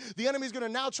happen? The enemy is going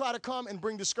to now try to come and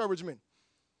bring discouragement.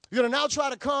 You're going to now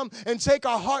try to come and take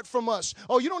our heart from us.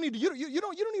 Oh, you don't need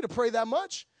to pray that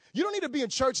much. You don't need to be in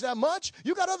church that much.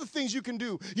 You got other things you can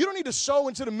do. You don't need to sow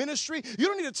into the ministry. You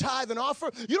don't need to tithe and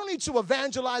offer. You don't need to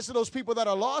evangelize to those people that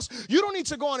are lost. You don't need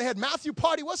to go on ahead. Matthew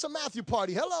party. What's a Matthew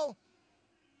party? Hello.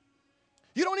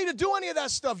 You don't need to do any of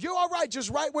that stuff. You're all right just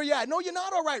right where you're at. No, you're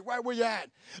not all right where you're at.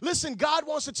 Listen, God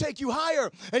wants to take you higher,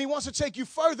 and he wants to take you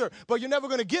further, but you're never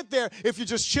going to get there if you're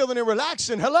just chilling and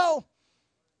relaxing. Hello.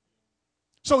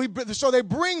 So they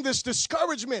bring this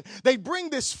discouragement. They bring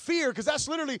this fear, because that's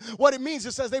literally what it means.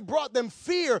 It says they brought them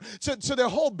fear to their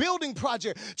whole building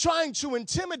project, trying to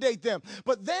intimidate them.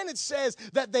 But then it says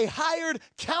that they hired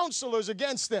counselors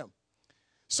against them.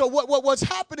 So what's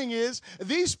happening is,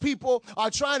 these people are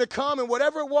trying to come, and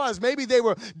whatever it was, maybe they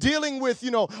were dealing with,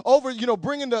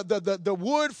 bringing the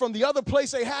wood from the other place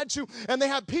they had to, and they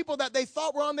had people that they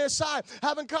thought were on their side,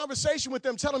 having conversation with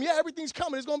them, telling them, yeah, everything's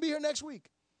coming. It's going to be here next week.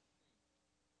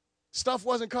 Stuff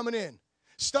wasn't coming in.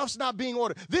 Stuff's not being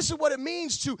ordered. This is what it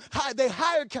means to hire. They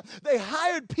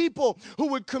hired people who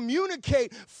would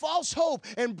communicate false hope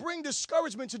and bring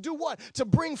discouragement, to do what? To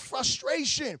bring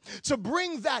frustration, to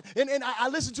bring that. And I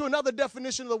listened to another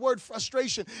definition of the word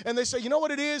frustration, and they say, you know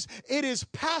what it is? It is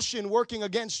passion working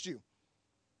against you.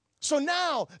 So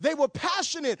now they were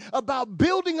passionate about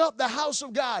building up the house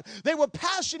of God. They were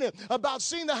passionate about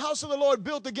seeing the house of the Lord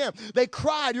built again. They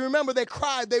cried. You remember, they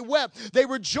cried. They wept. They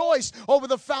rejoiced over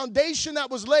the foundation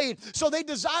that was laid. So they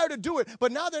desire to do it.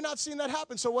 But now they're not seeing that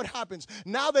happen. So what happens?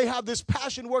 Now they have this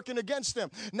passion working against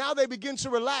them. Now they begin to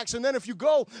relax. And then if you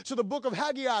go to the book of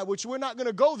Haggai, which we're not going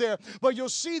to go there, but you'll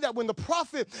see that when the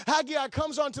prophet Haggai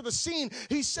comes onto the scene,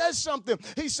 he says something.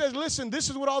 He says, listen,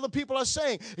 this is what all the people are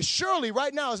saying. Surely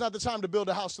right now is not the time to build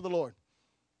a house to the Lord.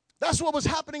 That's what was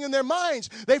happening in their minds.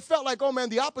 They felt like, oh man,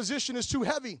 the opposition is too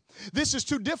heavy. This is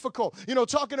too difficult.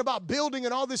 Talking about building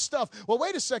and all this stuff. Well,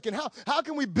 wait a second. How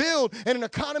can we build in an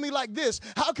economy like this?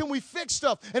 How can we fix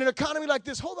stuff in an economy like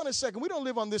this? Hold on a second. We don't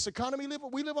live on this economy.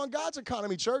 We live on God's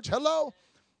economy, church. Hello?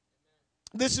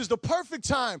 This is the perfect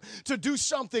time to do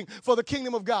something for the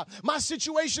kingdom of God. My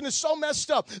situation is so messed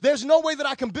up. There's no way that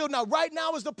I can build now. Right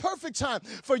now is the perfect time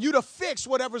for you to fix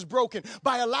whatever's broken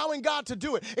by allowing God to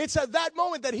do it. It's at that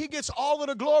moment that he gets all of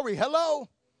the glory. Hello?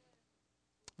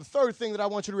 The third thing that I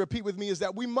want you to repeat with me is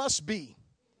that we must be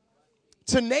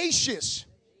tenacious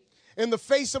in the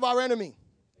face of our enemy.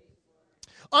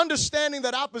 Understanding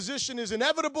that opposition is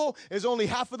inevitable is only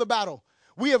half of the battle.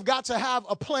 We have got to have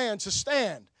a plan to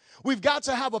stand. We've got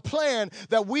to have a plan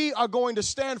that we are going to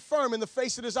stand firm in the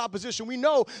face of this opposition. We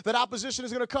know that opposition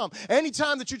is going to come.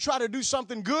 Anytime that you try to do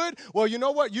something good, well, you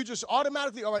know what? You just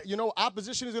automatically, all right, you know,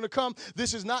 opposition is going to come.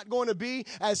 This is not going to be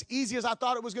as easy as I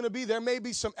thought it was going to be. There may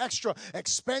be some extra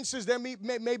expenses. There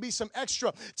may be some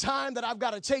extra time that I've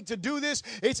got to take to do this.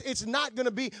 It's not going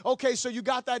to be, okay, so you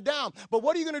got that down. But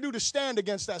what are you going to do to stand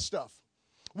against that stuff?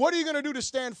 What are you going to do to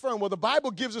stand firm? Well, the Bible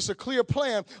gives us a clear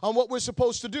plan on what we're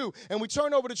supposed to do. And we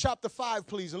turn over to chapter 5,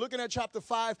 please. And looking at chapter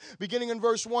 5, beginning in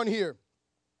verse 1 here.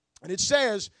 And it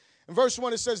says, in verse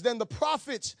 1, it says, then the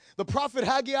prophet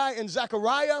Haggai and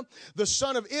Zechariah, the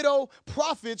son of Iddo,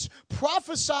 prophets,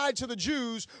 prophesied to the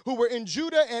Jews who were in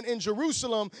Judah and in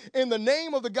Jerusalem in the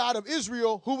name of the God of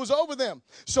Israel who was over them.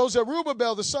 So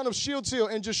Zerubbabel, the son of Shealtiel,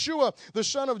 and Jeshua, the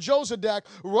son of Jozadak,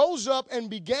 rose up and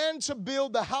began to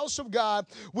build the house of God,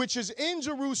 which is in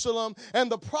Jerusalem, and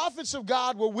the prophets of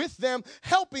God were with them,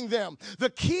 helping them. The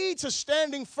key to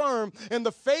standing firm in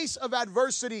the face of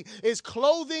adversity is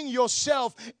clothing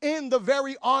yourself in the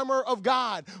very armor of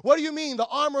God. What do you mean, the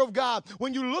armor of God?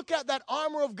 When you look at that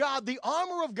armor of God, the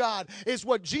armor of God is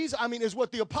what is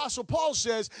what the Apostle Paul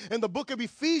says in the book of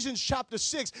Ephesians chapter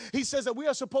 6. He says that we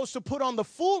are supposed to put on the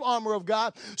full armor of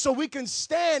God so we can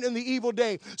stand in the evil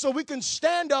day, so we can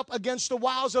stand up against the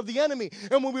wiles of the enemy.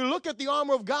 And when we look at the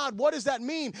armor of God, what does that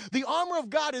mean? The armor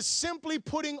of God is simply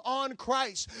putting on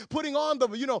Christ, putting on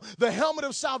the helmet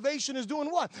of salvation is doing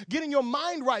what? Getting your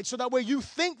mind right so that way you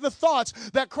think the thoughts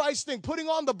that Christ thinks. Putting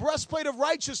on the breastplate of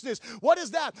righteousness. What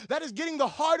is that? That is getting the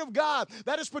heart of God.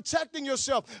 That is protecting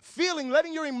yourself,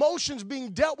 letting your emotions being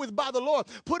dealt with by the Lord.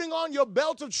 Putting on your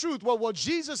belt of truth. Well,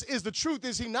 Jesus is the truth,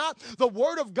 is he not? The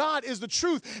word of God is the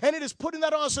truth, and it is putting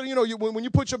that on. So, when you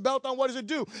put your belt on, what does it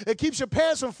do? It keeps your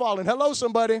pants from falling. Hello,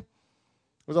 somebody.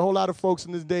 There's a whole lot of folks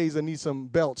in these days that need some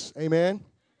belts. Amen.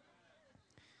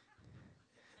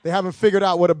 They haven't figured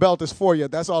out what a belt is for yet.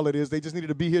 That's all it is. They just needed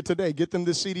to be here today. Get them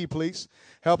this CD, please.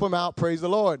 Help them out. Praise the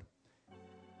Lord.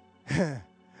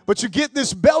 But you get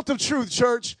this belt of truth,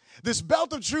 church. This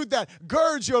belt of truth that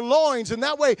girds your loins, and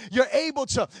that way you're able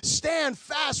to stand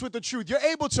fast with the truth. You're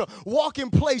able to walk in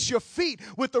place, your feet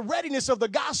with the readiness of the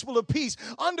gospel of peace,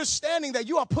 understanding that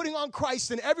you are putting on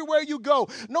Christ, and everywhere you go,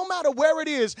 no matter where it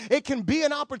is, it can be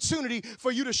an opportunity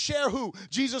for you to share who?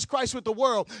 Jesus Christ with the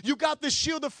world. You got this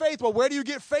shield of faith. Well, where do you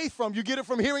get faith from? You get it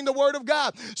from hearing the word of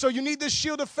God. So you need this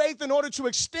shield of faith in order to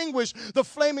extinguish the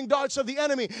flaming darts of the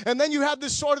enemy. And then you have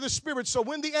this sword of the Spirit. So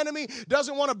when the enemy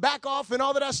doesn't want to back off and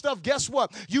all of that stuff, guess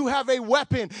what? You have a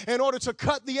weapon in order to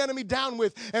cut the enemy down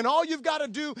with. And all you've got to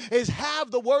do is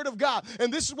have the word of God.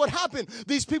 And this is what happened.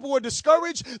 These people were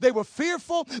discouraged. They were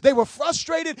fearful. They were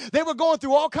frustrated. They were going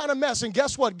through all kind of mess. And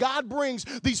guess what? God brings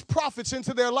these prophets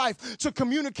into their life to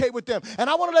communicate with them. And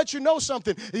I want to let you know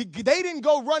something. They didn't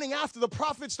go running after the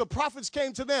prophets. The prophets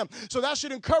came to them. So that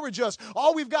should encourage us.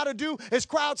 All we've got to do is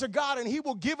cry out to God, and he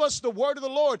will give us the word of the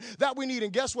Lord that we need.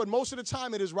 And guess what? Most of the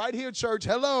time it is right here, church.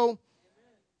 Hello.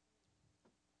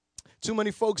 Too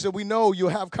many folks that we know, you'll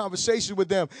have conversations with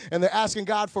them, and they're asking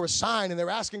God for a sign, and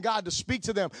they're asking God to speak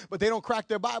to them, but they don't crack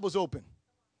their Bibles open.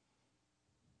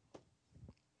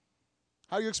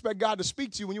 How do you expect God to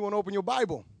speak to you when you won't open your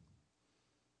Bible?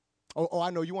 Oh,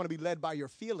 I know, you want to be led by your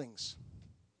feelings.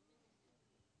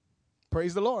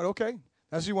 Praise the Lord. Okay,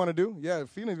 that's what you want to do. Yeah,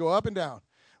 feelings go up and down.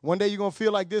 One day you're going to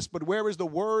feel like this, but where is the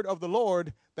word of the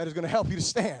Lord that is going to help you to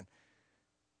stand?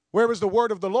 Where is the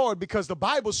word of the Lord? Because the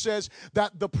Bible says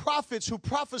that the prophets who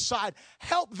prophesied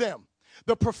helped them.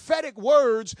 The prophetic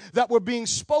words that were being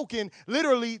spoken,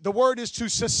 literally, the word is to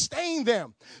sustain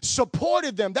them,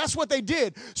 supported them. That's what they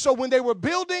did. So when they were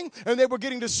building and they were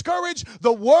getting discouraged,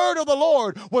 the word of the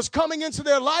Lord was coming into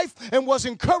their life and was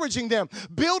encouraging them,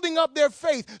 building up their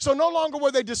faith. So no longer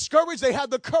were they discouraged. They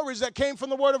had the courage that came from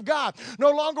the word of God.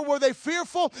 No longer were they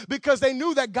fearful because they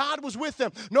knew that God was with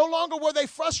them. No longer were they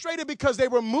frustrated because they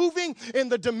were moving in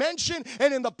the dimension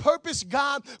and in the purpose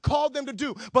God called them to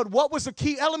do. But what was the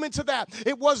key element to that?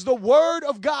 It was the word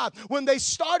of God. When they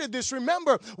started this,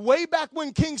 remember, way back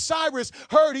when King Cyrus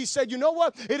heard, he said, you know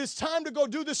what? It is time to go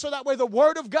do this so that way the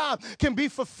word of God can be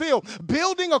fulfilled.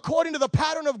 Building according to the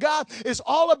pattern of God is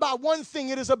all about one thing.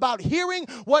 It is about hearing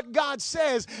what God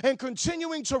says and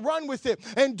continuing to run with it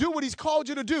and do what he's called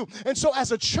you to do. And so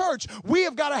as a church, we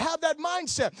have got to have that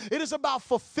mindset. It is about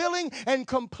fulfilling and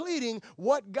completing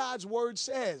what God's word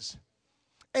says.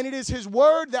 And it is his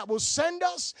word that will send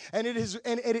us, and it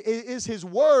is his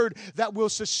word that will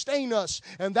sustain us.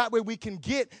 And that way we can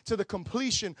get to the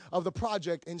completion of the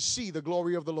project and see the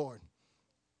glory of the Lord.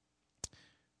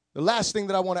 The last thing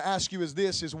that I want to ask you is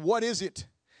this, is what is it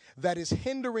that is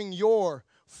hindering your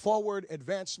forward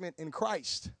advancement in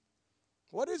Christ?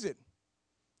 What is it?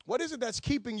 What is it that's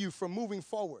keeping you from moving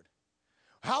forward?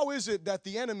 How is it that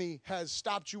the enemy has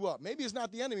stopped you up? Maybe it's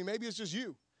not the enemy. Maybe it's just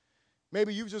you.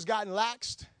 Maybe you've just gotten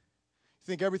laxed. You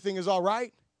think everything is all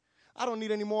right. I don't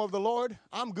need any more of the Lord.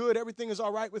 I'm good. Everything is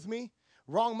all right with me.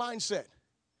 Wrong mindset.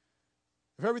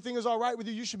 If everything is all right with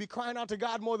you, you should be crying out to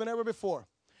God more than ever before.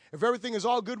 If everything is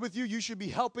all good with you, you should be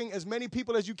helping as many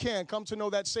people as you can come to know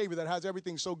that Savior that has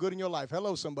everything so good in your life.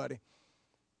 Hello, somebody.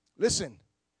 Listen,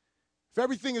 if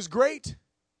everything is great,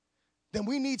 then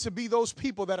we need to be those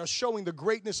people that are showing the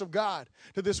greatness of God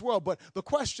to this world. But the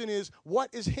question is,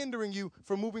 what is hindering you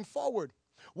from moving forward?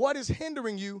 What is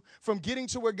hindering you from getting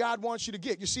to where God wants you to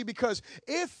get? You see, because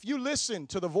if you listen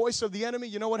to the voice of the enemy,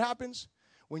 you know what happens?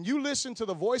 When you listen to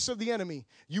the voice of the enemy,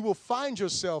 you will find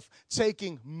yourself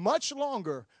taking much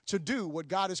longer to do what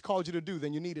God has called you to do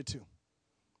than you needed to.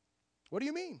 What do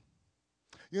you mean?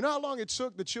 You know how long it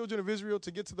took the children of Israel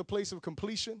to get to the place of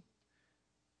completion?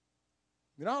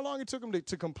 You know how long it took them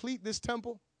to complete this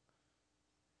temple?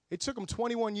 It took them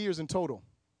 21 years in total.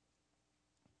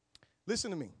 Listen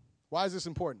to me. Why is this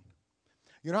important?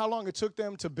 You know how long it took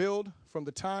them to build from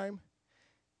the time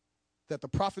that the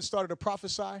prophet started to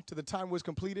prophesy to the time it was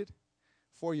completed?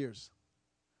 4 years.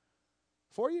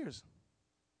 4 years.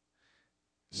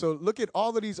 So look at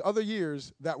all of these other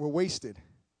years that were wasted.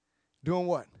 Doing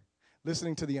what?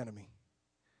 Listening to the enemy.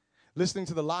 Listening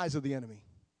to the lies of the enemy.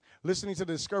 Listening to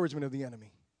the discouragement of the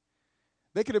enemy.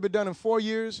 They could have been done in 4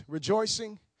 years,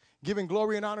 rejoicing, giving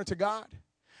glory and honor to God.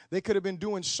 They could have been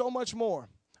doing so much more,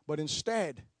 but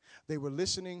instead, they were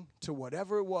listening to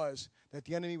whatever it was that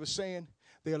the enemy was saying.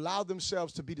 They allowed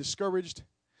themselves to be discouraged,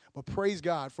 but praise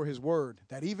God for his word,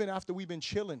 that even after we've been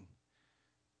chilling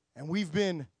and we've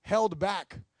been held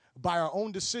back by our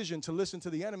own decision to listen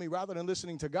to the enemy rather than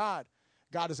listening to God,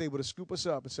 God is able to scoop us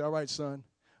up and say, all right, son,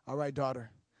 all right, daughter,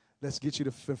 let's get you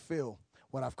to fulfill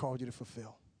what I've called you to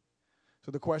fulfill.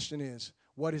 So the question is,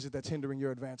 what is it that's hindering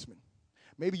your advancement?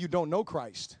 Maybe you don't know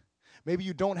Christ. Maybe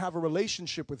you don't have a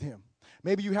relationship with him.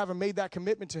 Maybe you haven't made that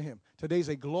commitment to him. Today's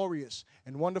a glorious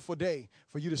and wonderful day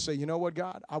for you to say, you know what,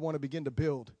 God? I want to begin to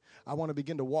build. I want to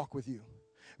begin to walk with you.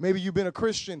 Maybe you've been a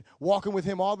Christian walking with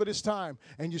him all of this time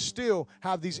and you still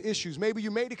have these issues. Maybe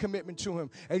you made a commitment to him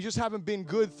and you just haven't been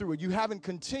good through it. You haven't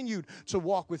continued to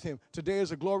walk with him. Today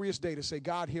is a glorious day to say,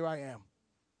 God, here I am.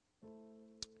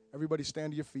 Everybody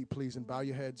stand to your feet, please, and bow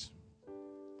your heads.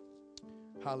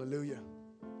 Hallelujah.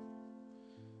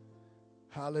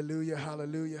 Hallelujah,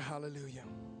 hallelujah, hallelujah.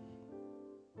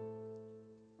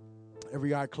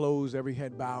 Every eye closed, every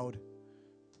head bowed.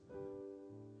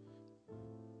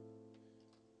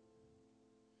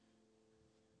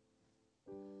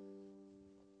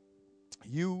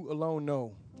 You alone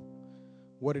know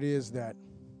what it is that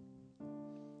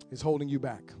is holding you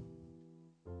back.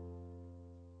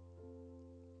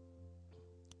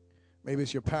 Maybe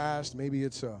it's your past, maybe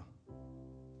it's a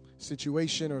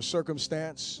situation or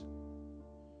circumstance.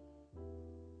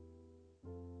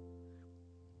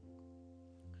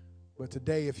 But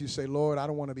today, if you say, Lord, I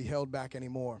don't want to be held back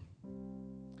anymore.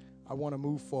 I want to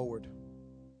move forward.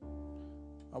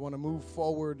 I want to move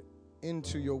forward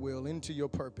into your will, into your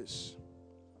purpose.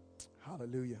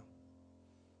 Hallelujah.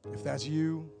 If that's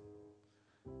you,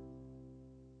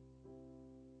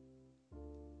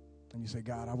 and you say,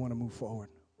 God, I want to move forward.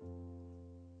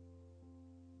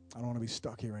 I don't want to be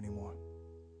stuck here anymore.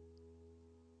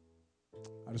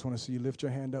 I just want to see you lift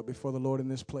your hand up before the Lord in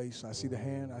this place. I see the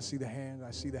hand, I see the hand,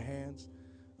 I see the hands.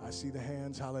 I see the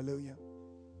hands. Hallelujah.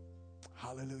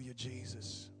 Hallelujah,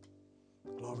 Jesus.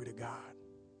 Glory to God.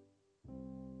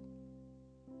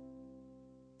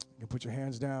 You can put your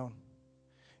hands down.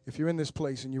 If you're in this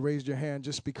place and you raised your hand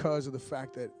just because of the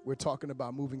fact that we're talking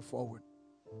about moving forward,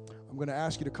 I'm going to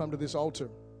ask you to come to this altar.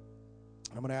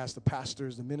 I'm going to ask the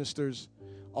pastors, the ministers,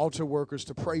 altar workers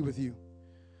to pray with you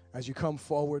as you come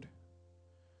forward.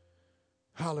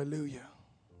 Hallelujah.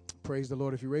 Praise the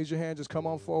Lord. If you raise your hand, just come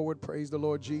on forward. Praise the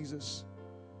Lord Jesus.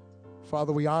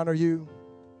 Father, we honor you.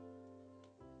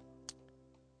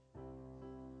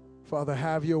 Father,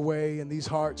 have your way in these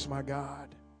hearts, my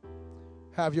God.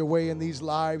 Have your way in these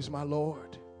lives, my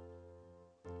Lord.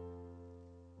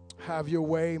 Have your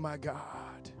way, my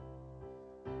God.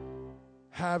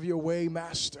 Have your way,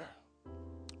 Master.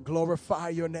 Glorify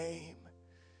your name.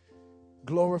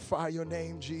 Glorify your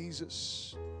name,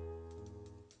 Jesus.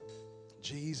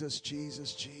 Jesus,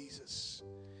 Jesus, Jesus.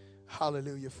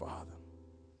 Hallelujah, Father.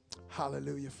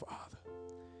 Hallelujah, Father.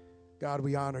 God,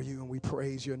 we honor you and we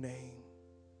praise your name.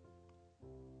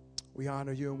 We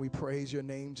honor you and we praise your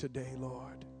name today,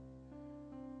 Lord.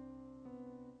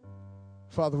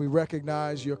 Father, we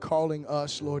recognize you're calling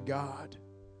us, Lord God,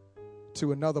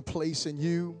 to another place in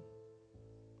you.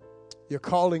 You're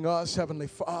calling us, Heavenly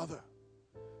Father,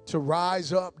 to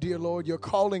rise up, dear Lord. You're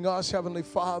calling us, Heavenly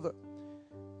Father,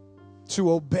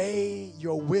 to obey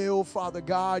your will, Father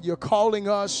God. You're calling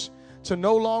us to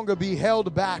no longer be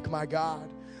held back, my God,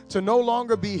 to no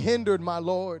longer be hindered, my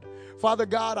Lord. Father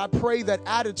God, I pray that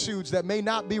attitudes that may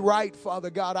not be right, Father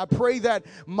God, I pray that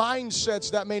mindsets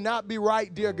that may not be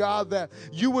right, dear God, that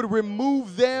you would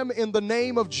remove them in the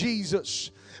name of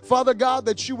Jesus. Father God,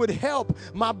 that you would help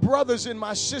my brothers and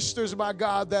my sisters, my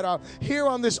God, that are here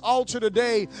on this altar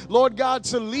today, Lord God,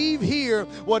 to leave here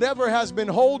whatever has been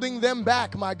holding them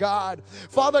back, my God.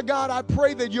 Father God, I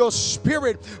pray that your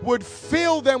Spirit would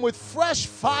fill them with fresh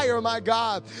fire, my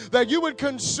God, that you would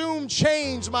consume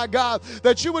chains, my God,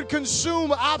 that you would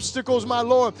consume obstacles, my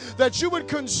Lord, that you would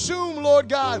consume, Lord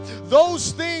God,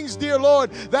 those things, dear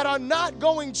Lord, that are not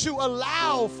going to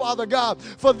allow, Father God,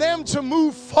 for them to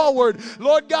move forward.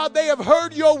 Lord God, they have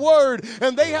heard your word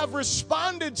and they have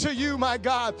responded to you, my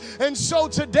God. And so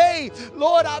today,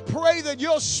 Lord, I pray that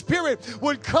your Spirit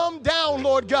would come down,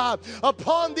 Lord God,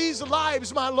 upon these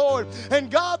lives, my Lord. And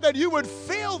God, that you would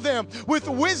fill them with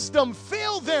wisdom,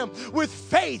 fill them with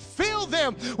faith, fill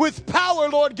them with power,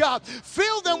 Lord God.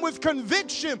 Fill them with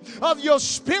conviction of your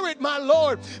Spirit, my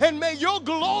Lord. And may your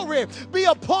glory be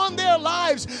upon their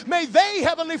lives. May they,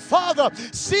 Heavenly Father,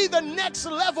 see the next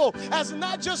level as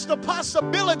not just a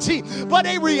possibility, but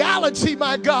a reality,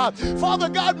 my God. Father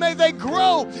God, may they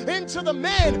grow into the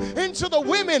men, into the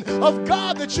women of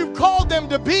God that you've called them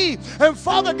to be. And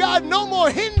Father God, no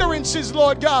more hindrances,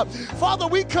 Lord God. Father,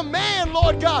 we command,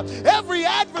 Lord God, every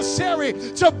adversary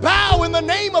to bow in the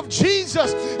name of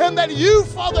Jesus, and that you,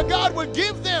 Father God, would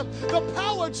give them the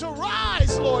power to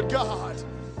rise, Lord God.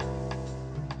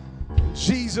 In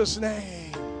Jesus'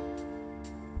 name.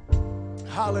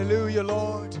 Hallelujah,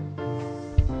 Lord.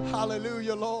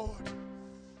 Hallelujah, Lord.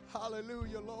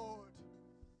 Hallelujah, Lord.